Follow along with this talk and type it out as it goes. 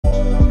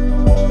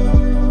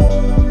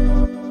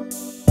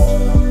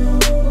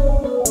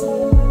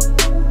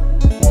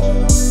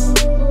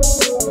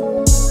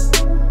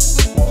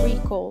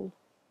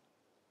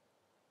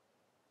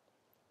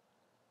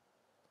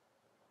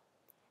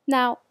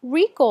Now,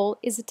 recall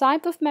is a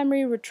type of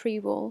memory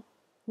retrieval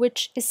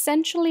which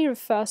essentially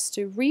refers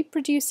to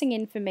reproducing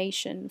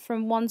information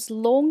from one's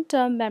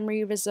long-term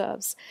memory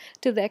reserves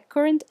to their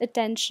current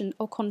attention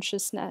or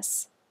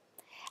consciousness.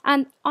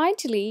 And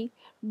ideally,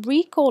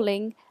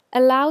 recalling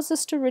allows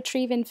us to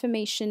retrieve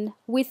information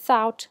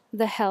without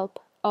the help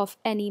of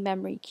any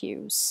memory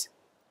cues.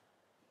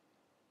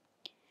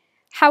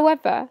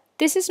 However,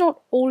 this is not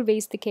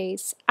always the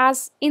case,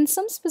 as in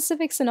some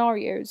specific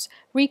scenarios,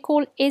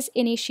 recall is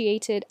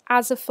initiated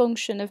as a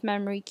function of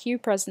memory cue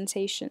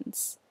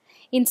presentations.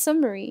 In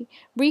summary,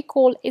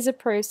 recall is a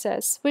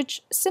process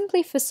which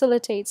simply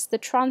facilitates the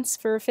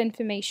transfer of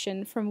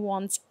information from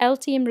one's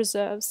LTM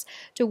reserves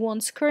to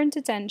one's current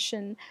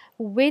attention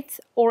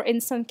with, or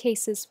in some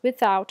cases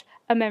without,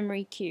 a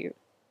memory cue.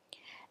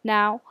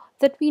 Now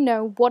that we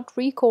know what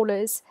recall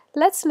is,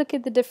 let's look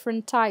at the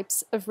different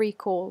types of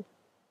recall.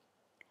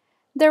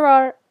 There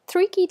are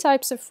three key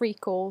types of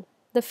recall.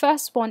 The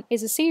first one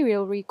is a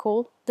serial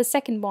recall, the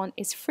second one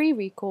is free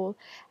recall,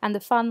 and the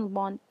final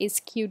one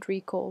is cued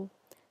recall.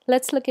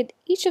 Let's look at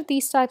each of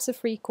these types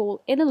of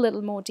recall in a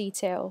little more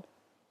detail.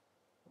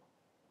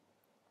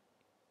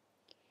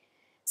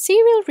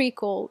 Serial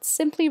recall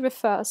simply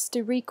refers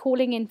to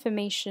recalling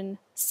information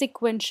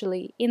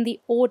sequentially in the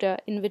order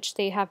in which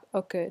they have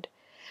occurred.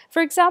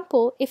 For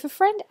example, if a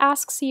friend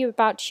asks you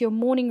about your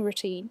morning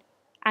routine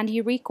and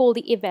you recall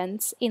the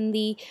events in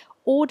the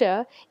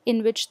order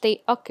in which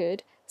they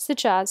occurred,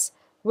 such as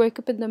woke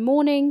up in the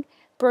morning,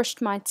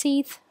 brushed my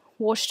teeth,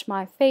 washed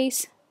my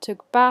face,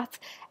 took a bath,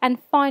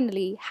 and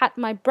finally had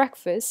my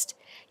breakfast,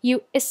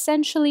 you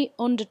essentially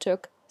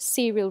undertook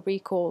serial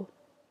recall.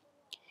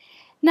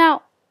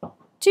 Now,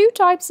 two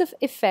types of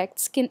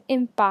effects can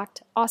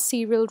impact our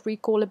serial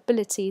recall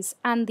abilities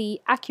and the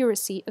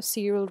accuracy of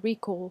serial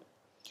recall.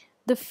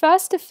 The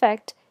first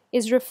effect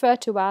is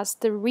referred to as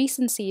the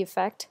recency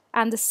effect,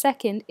 and the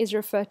second is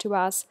referred to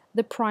as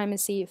the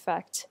primacy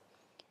effect.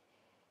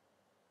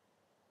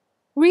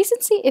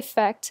 Recency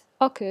effect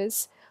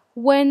occurs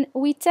when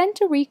we tend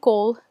to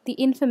recall the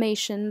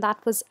information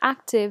that was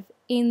active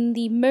in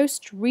the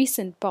most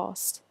recent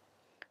past.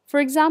 For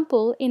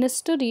example, in a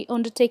study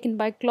undertaken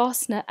by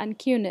Glasner and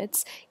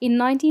Kunitz in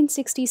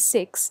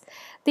 1966,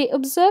 they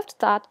observed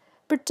that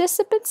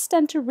participants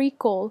tend to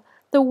recall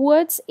the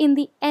words in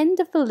the end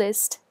of the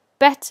list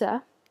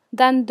better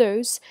than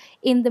those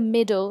in the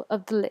middle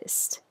of the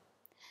list.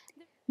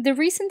 The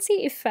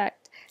recency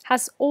effect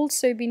has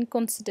also been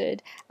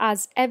considered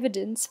as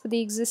evidence for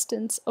the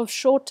existence of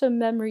short-term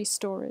memory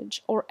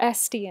storage, or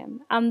STM,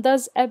 and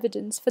thus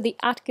evidence for the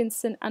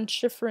Atkinson and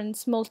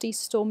Schifrin's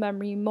multi-store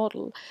memory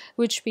model,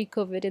 which we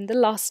covered in the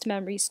last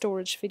memory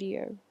storage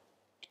video.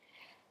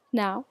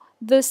 Now,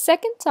 the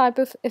second type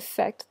of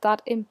effect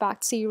that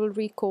impacts serial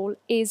recall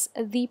is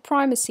the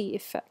primacy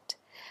effect.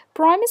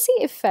 Primacy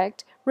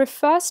effect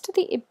refers to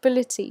the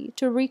ability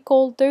to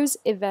recall those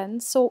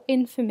events or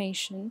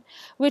information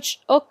which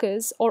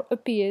occurs or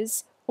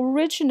appears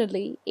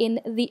originally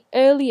in the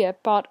earlier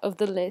part of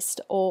the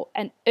list or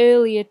an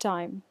earlier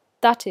time,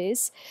 that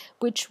is,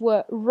 which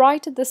were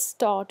right at the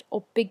start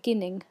or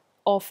beginning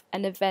of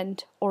an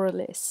event or a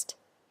list.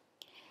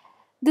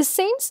 The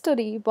same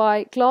study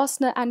by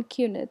Glasner and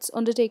Kunitz,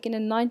 undertaken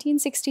in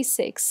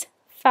 1966,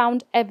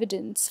 found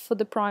evidence for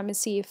the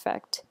primacy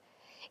effect.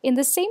 In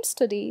the same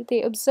study,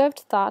 they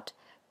observed that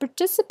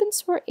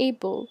participants were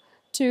able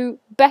to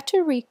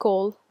better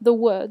recall the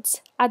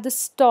words at the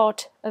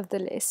start of the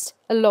list,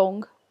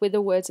 along with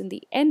the words in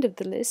the end of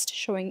the list,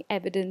 showing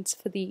evidence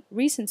for the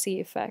recency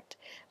effect,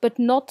 but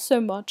not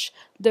so much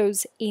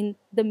those in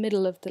the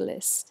middle of the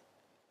list.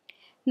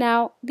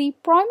 Now, the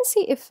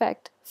primacy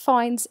effect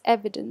finds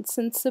evidence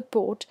and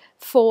support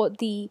for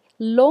the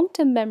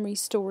long-term memory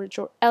storage,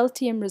 or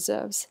LTM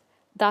reserves,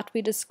 that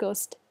we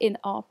discussed in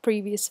our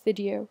previous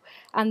video,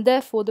 and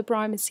therefore the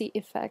primacy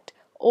effect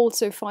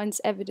also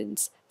finds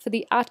evidence for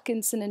the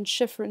Atkinson and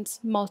Schifrin's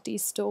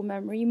multi-store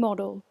memory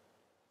model.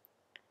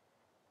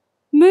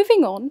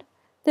 Moving on,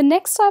 the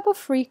next type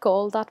of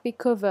recall that we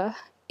cover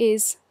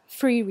is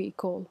free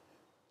recall.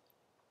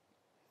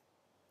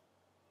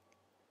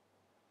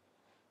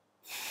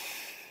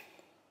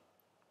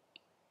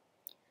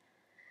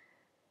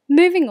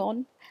 Moving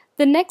on,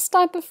 the next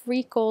type of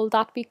recall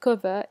that we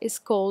cover is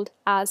called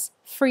as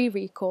free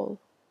recall.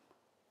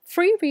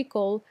 Free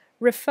recall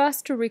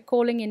refers to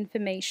recalling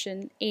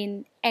information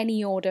in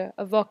any order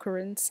of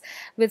occurrence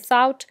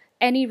without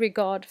any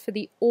regard for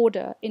the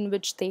order in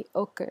which they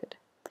occurred.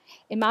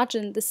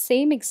 Imagine the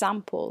same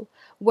example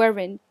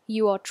wherein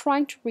you are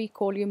trying to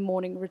recall your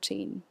morning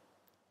routine.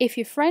 If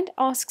your friend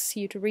asks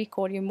you to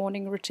recall your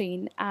morning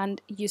routine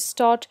and you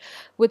start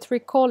with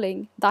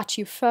recalling that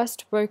you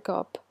first woke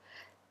up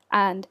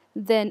and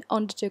then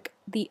undertook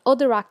the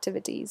other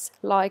activities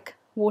like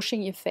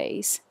washing your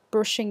face,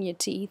 brushing your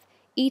teeth,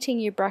 eating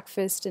your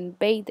breakfast and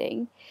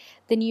bathing,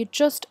 then you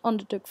just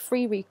undertook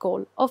free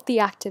recall of the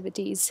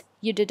activities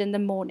you did in the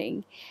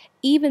morning,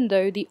 even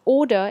though the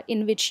order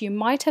in which you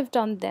might have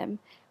done them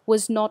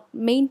was not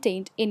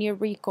maintained in your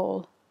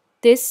recall.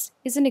 This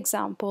is an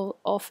example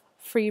of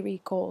free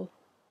recall.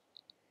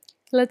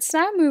 Let's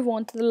now move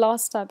on to the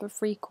last type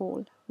of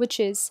recall, which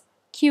is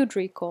cued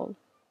recall.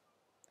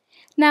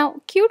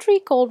 Now, cued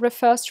recall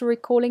refers to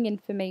recalling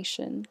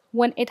information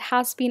when it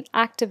has been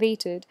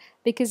activated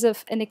because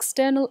of an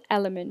external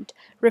element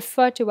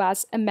referred to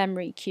as a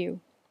memory cue.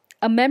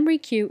 A memory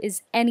cue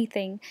is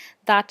anything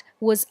that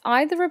was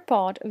either a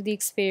part of the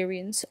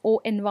experience or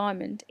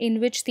environment in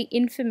which the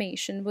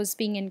information was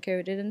being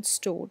encoded and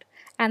stored,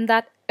 and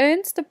that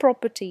earns the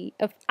property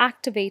of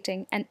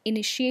activating and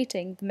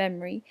initiating the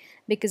memory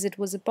because it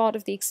was a part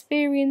of the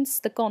experience,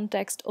 the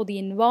context, or the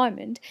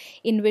environment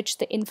in which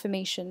the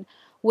information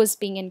was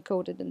being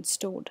encoded and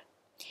stored.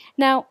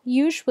 Now,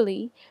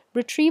 usually,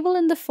 retrieval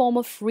in the form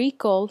of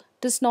recall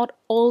does not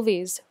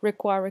always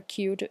require a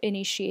cue to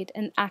initiate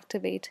and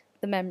activate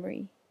the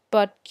memory,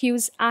 but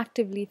cues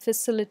actively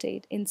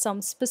facilitate, in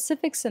some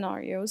specific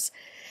scenarios,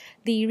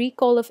 the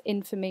recall of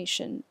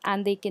information,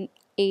 and they can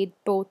aid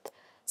both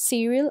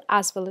serial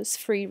as well as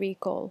free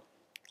recall.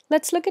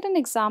 Let's look at an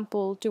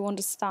example to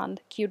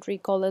understand cued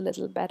recall a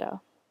little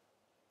better.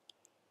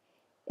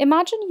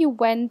 Imagine you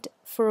went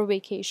for a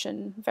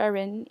vacation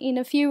wherein, in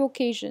a few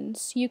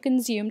occasions, you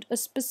consumed a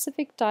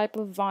specific type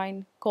of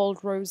wine called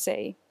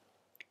rosé.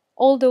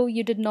 Although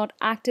you did not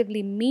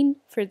actively mean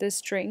for this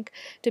drink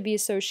to be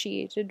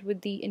associated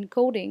with the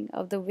encoding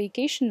of the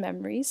vacation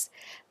memories,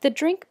 the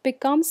drink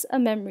becomes a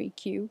memory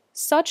cue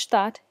such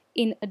that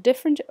in a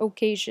different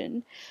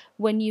occasion,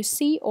 when you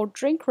see or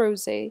drink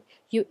rosé,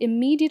 you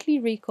immediately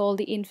recall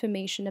the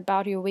information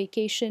about your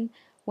vacation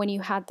when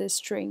you had this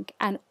drink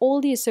and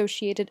all the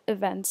associated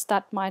events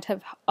that might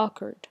have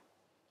occurred.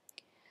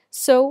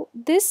 So,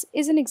 this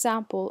is an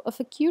example of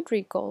a cued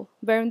recall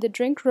wherein the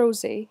drink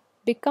rosé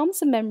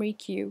becomes a memory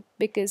cue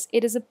because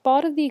it is a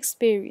part of the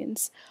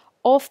experience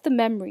of the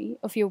memory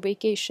of your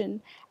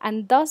vacation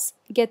and thus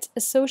gets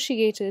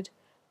associated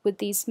with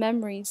these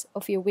memories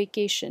of your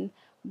vacation,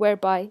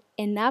 whereby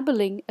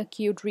enabling a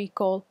cued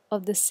recall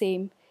of the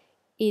same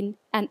in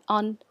an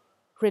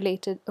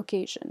unrelated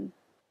occasion.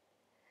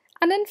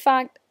 And in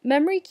fact,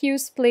 memory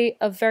cues play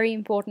a very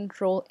important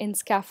role in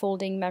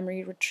scaffolding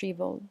memory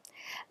retrieval.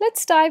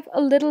 Let's dive a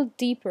little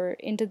deeper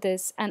into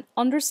this and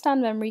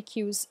understand memory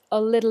cues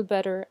a little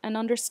better and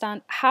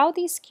understand how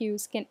these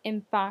cues can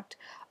impact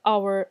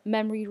our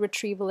memory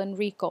retrieval and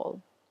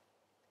recall.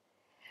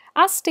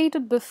 As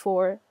stated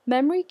before,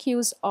 memory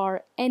cues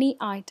are any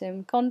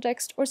item,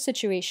 context, or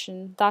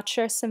situation that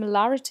share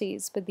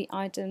similarities with the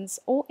items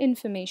or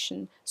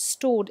information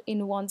stored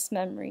in one's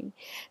memory,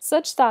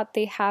 such that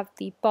they have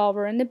the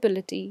power and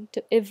ability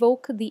to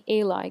evoke the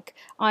alike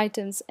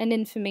items and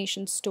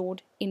information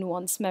stored in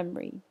one's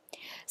memory,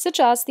 such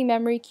as the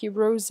memory cue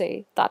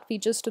rosé that we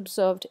just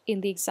observed in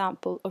the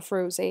example of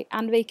rosé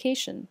and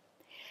vacation.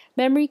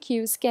 Memory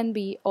cues can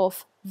be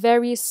of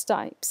various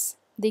types.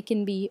 They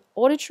can be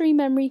auditory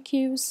memory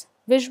cues,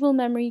 visual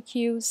memory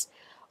cues,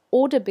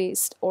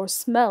 odor-based or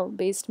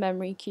smell-based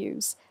memory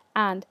cues,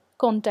 and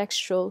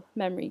contextual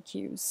memory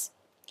cues.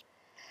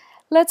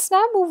 Let's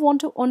now move on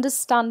to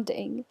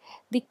understanding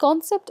the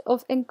concept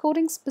of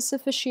encoding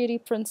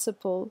specificity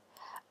principle,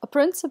 a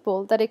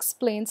principle that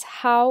explains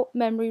how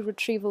memory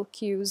retrieval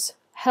cues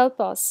help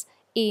us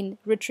in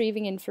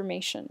retrieving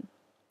information.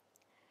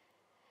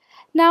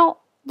 Now,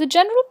 the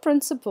general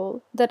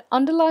principle that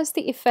underlies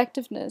the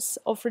effectiveness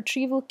of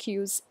retrieval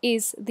cues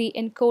is the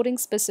encoding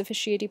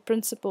specificity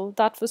principle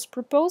that was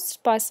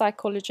proposed by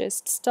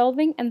psychologists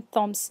Stelving and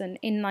Thompson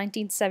in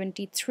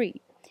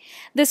 1973.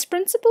 This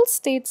principle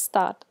states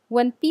that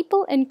when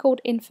people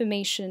encode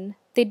information,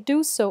 they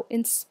do so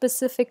in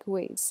specific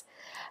ways.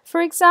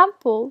 For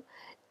example,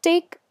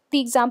 take the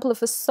example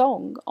of a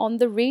song on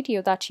the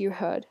radio that you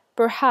heard.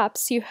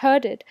 Perhaps you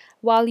heard it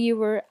while you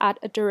were at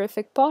a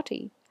terrific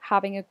party,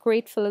 having a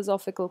great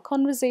philosophical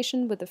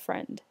conversation with a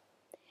friend.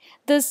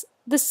 This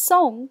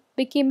song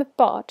became a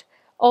part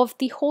of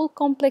the whole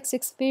complex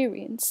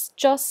experience,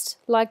 just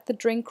like the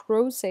drink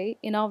rosé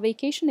in our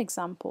vacation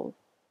example.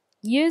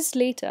 Years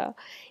later,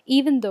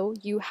 even though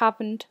you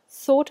haven't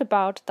thought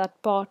about that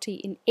party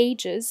in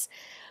ages,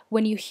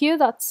 when you hear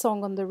that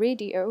song on the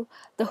radio,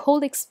 the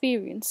whole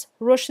experience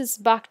rushes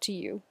back to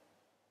you.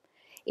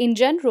 In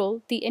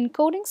general, the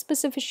encoding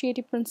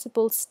specificity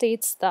principle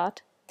states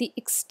that the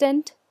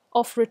extent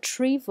of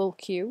retrieval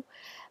cue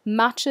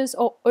matches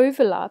or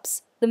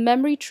overlaps the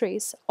memory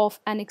trace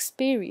of an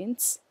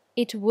experience,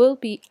 it will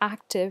be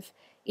active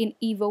in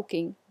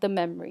evoking the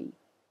memory.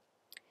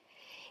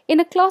 In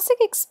a classic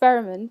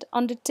experiment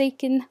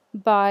undertaken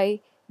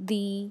by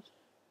the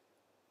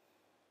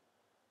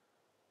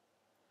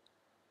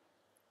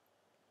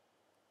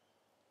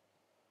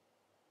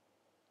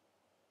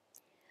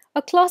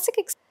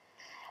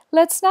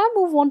Let's now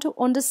move on to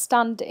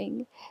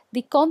understanding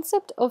the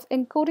concept of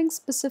encoding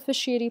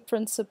specificity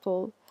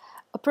principle,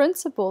 a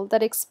principle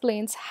that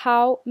explains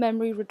how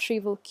memory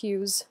retrieval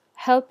cues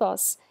help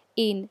us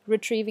in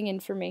retrieving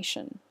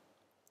information.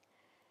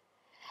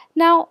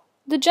 Now,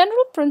 The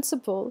general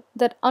principle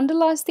that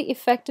underlies the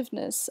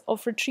effectiveness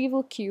of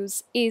retrieval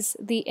cues is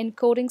the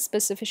encoding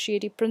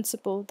specificity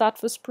principle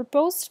that was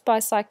proposed by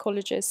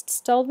psychologists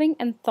Stelving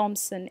and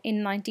Thompson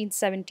in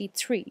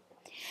 1973.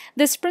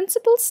 This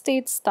principle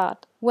states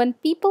that when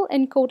people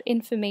encode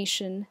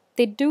information,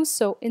 they do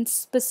so in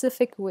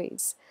specific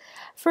ways.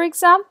 For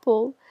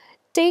example,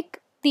 take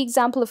the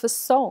example of a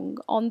song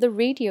on the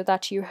radio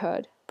that you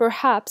heard.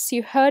 Perhaps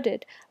you heard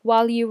it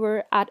while you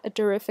were at a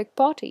terrific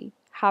party,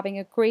 having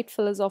a great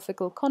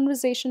philosophical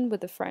conversation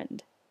with a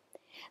friend.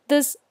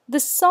 This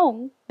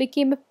song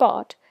became a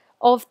part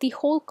of the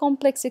whole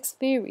complex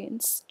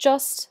experience,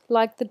 just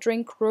like the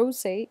drink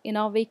rosé in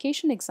our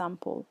vacation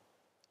example.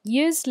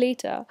 Years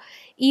later,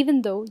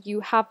 even though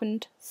you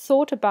haven't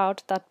thought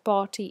about that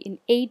party in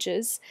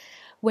ages,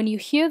 when you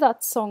hear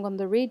that song on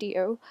the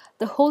radio,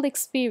 the whole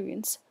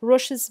experience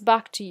rushes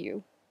back to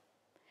you.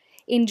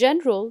 In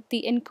general,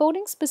 the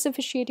encoding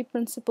specificity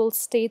principle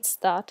states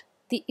that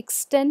the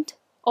extent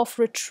of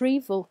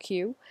retrieval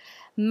cue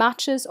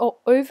matches or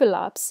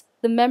overlaps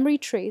the memory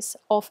trace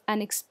of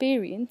an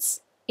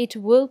experience, it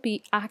will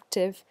be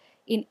active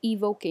in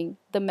evoking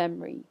the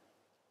memory.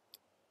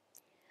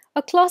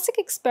 A classic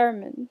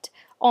experiment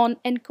on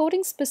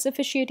encoding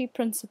specificity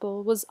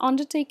principle was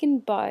undertaken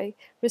by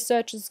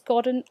researchers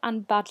Gordon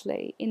and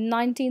Badley in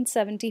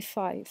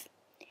 1975.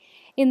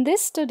 In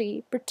this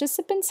study,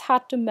 participants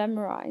had to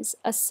memorize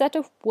a set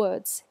of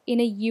words in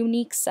a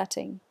unique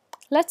setting.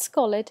 Let's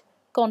call it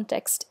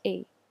context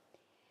A.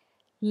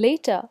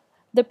 Later,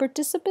 the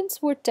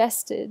participants were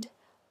tested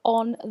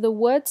on the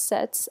word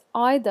sets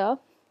either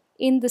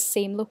in the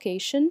same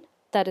location,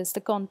 that is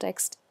the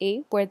context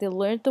A, where they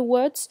learned the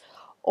words,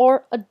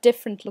 or a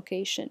different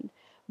location,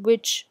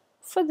 which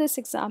for this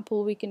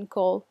example we can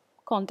call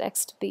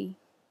context B.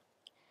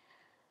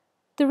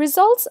 The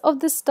results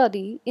of this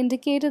study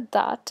indicated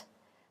that,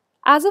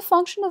 as a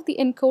function of the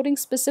encoding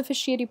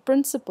specificity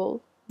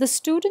principle, the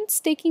students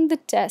taking the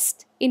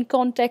test in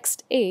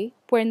context A,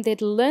 when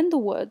they'd learned the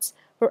words,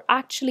 were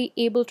actually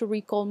able to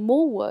recall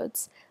more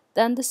words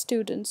than the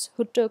students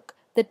who took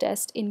the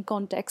test in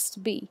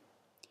context B.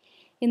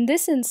 In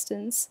this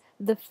instance,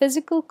 the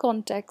physical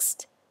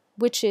context,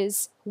 which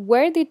is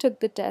where they took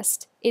the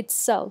test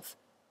itself,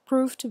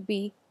 proved to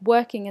be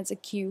working as a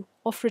cue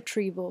of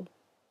retrieval.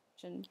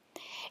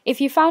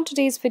 If you found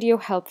today's video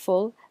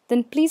helpful,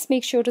 then please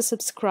make sure to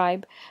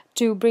subscribe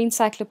to Brain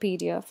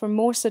Cyclopedia for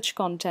more such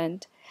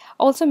content.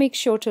 Also make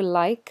sure to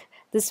like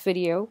this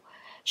video,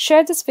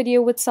 share this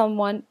video with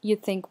someone you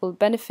think will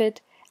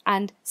benefit,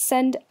 and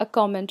send a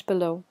comment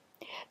below.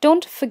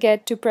 Don't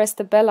forget to press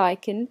the bell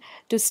icon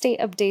to stay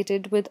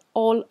updated with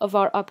all of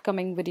our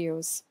upcoming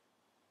videos.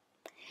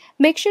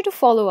 Make sure to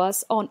follow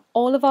us on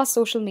all of our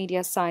social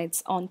media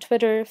sites on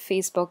Twitter,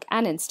 Facebook,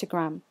 and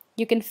Instagram.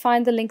 You can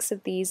find the links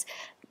of these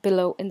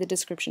below in the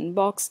description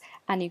box,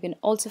 and you can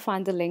also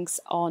find the links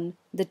on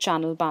the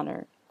channel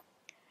banner.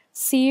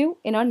 See you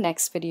in our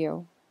next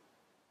video.